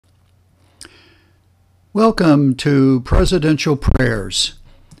Welcome to Presidential Prayers.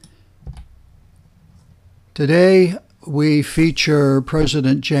 Today we feature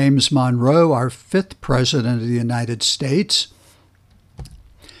President James Monroe, our fifth President of the United States.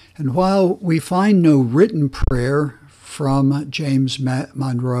 And while we find no written prayer from James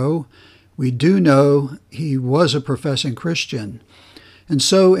Monroe, we do know he was a professing Christian. And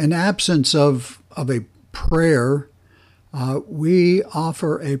so in absence of a prayer, we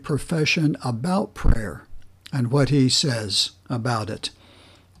offer a profession about prayer and what he says about it.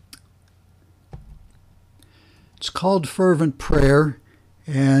 It's called Fervent Prayer,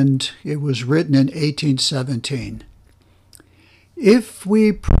 and it was written in 1817. If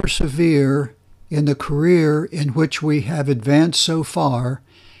we persevere in the career in which we have advanced so far,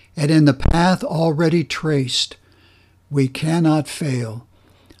 and in the path already traced, we cannot fail,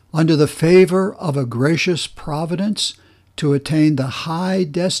 under the favor of a gracious providence, to attain the high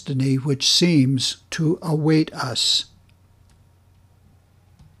destiny which seems to await us.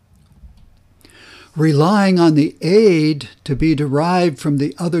 Relying on the aid to be derived from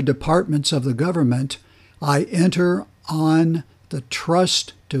the other departments of the government, I enter on the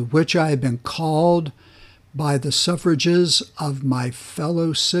trust to which I have been called by the suffrages of my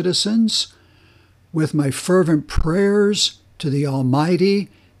fellow citizens, with my fervent prayers to the Almighty,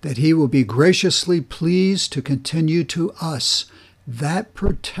 that He will be graciously pleased to continue to us that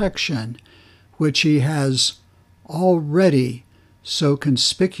protection which He has already so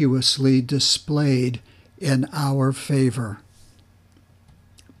conspicuously displayed in our favor.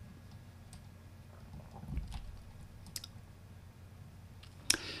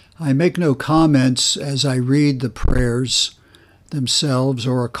 I make no comments as I read the prayers themselves,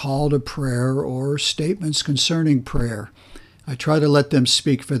 or a call to prayer, or statements concerning prayer. I try to let them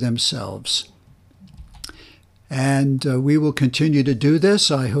speak for themselves. And we will continue to do this.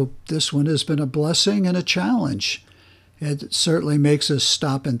 I hope this one has been a blessing and a challenge. It certainly makes us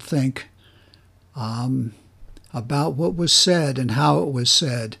stop and think about what was said and how it was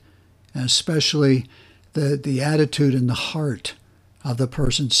said, and especially the attitude and the heart of the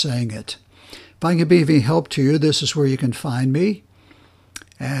person saying it. If I can be of any help to you, this is where you can find me.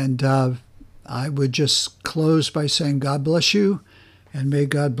 And I would just close by saying God bless you, and may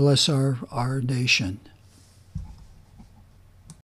God bless our nation.